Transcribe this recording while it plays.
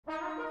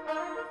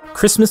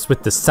Christmas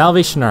with the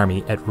Salvation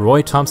Army at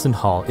Roy Thomson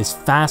Hall is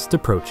fast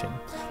approaching.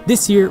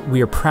 This year, we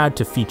are proud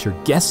to feature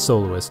guest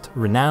soloist,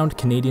 renowned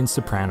Canadian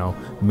soprano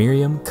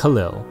Miriam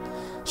Khalil.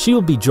 She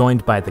will be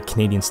joined by the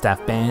Canadian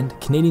Staff Band,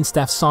 Canadian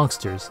Staff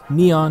Songsters,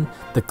 Neon,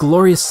 the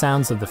glorious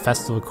sounds of the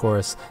festival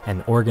chorus,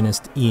 and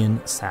organist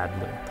Ian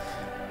Sadler.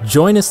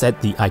 Join us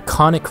at the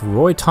iconic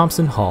Roy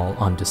Thomson Hall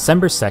on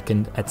December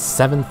 2nd at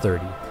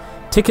 7:30.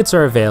 Tickets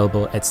are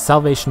available at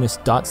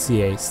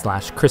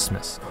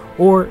salvationist.ca/Christmas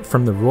or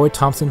from the Roy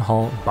Thomson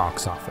Hall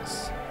box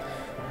office.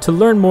 To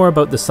learn more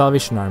about the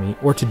Salvation Army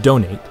or to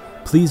donate,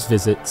 please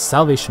visit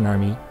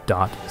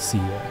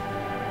salvationarmy.ca.